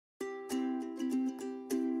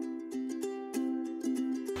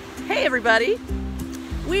Hey everybody,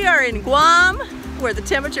 we are in Guam where the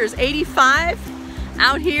temperature is 85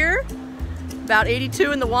 out here, about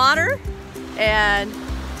 82 in the water, and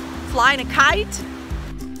flying a kite.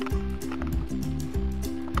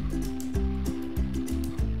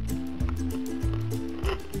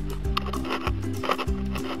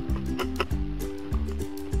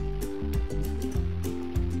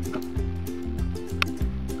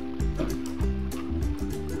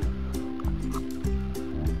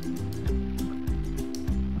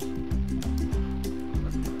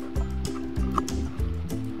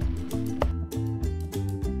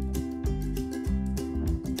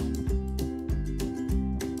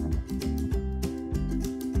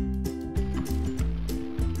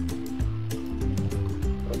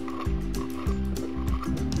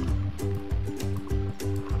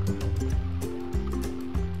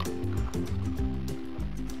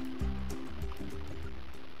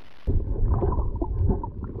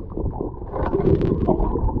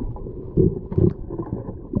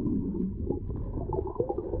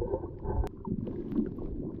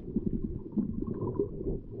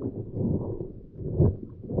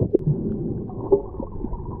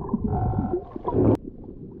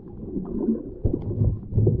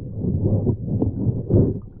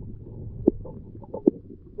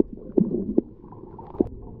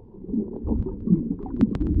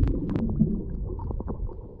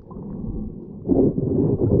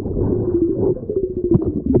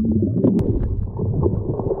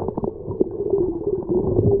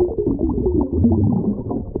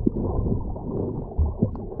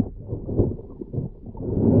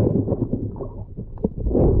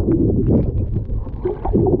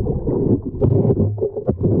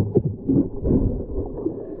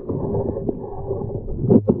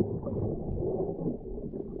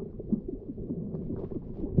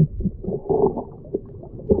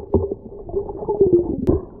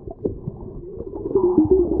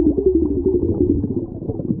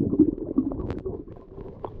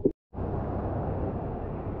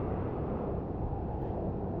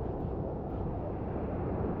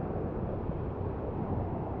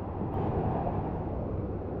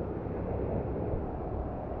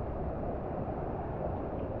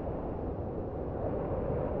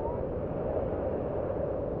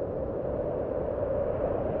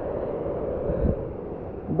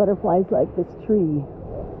 Butterflies like this tree.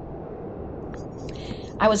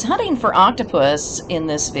 I was hunting for octopus in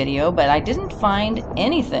this video, but I didn't find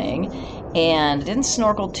anything, and didn't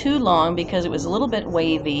snorkel too long because it was a little bit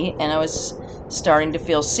wavy and I was starting to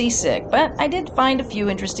feel seasick. But I did find a few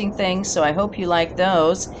interesting things, so I hope you like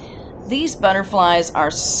those. These butterflies are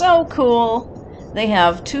so cool. They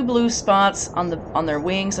have two blue spots on their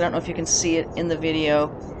wings. I don't know if you can see it in the video,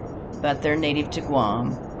 but they're native to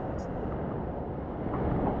Guam.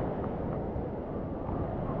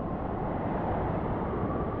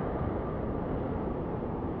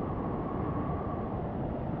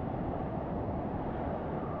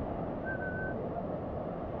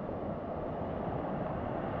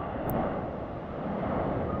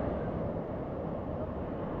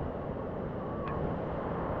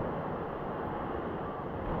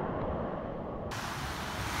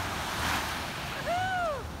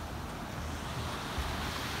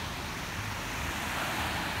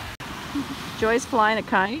 Joy's flying a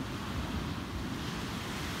kite.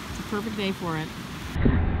 It's a perfect day for it.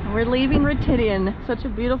 And we're leaving Ritidian. Such a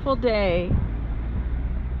beautiful day.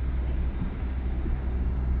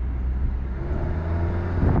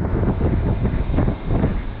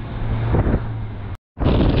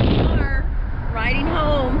 We are riding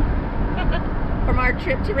home from our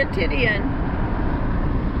trip to Ritidian.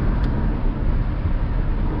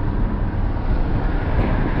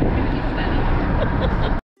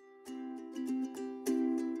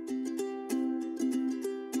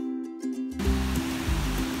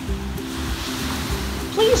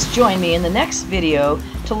 Please join me in the next video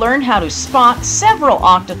to learn how to spot several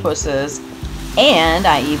octopuses, and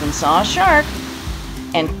I even saw a shark.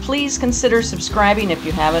 And please consider subscribing if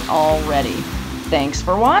you haven't already. Thanks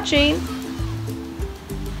for watching!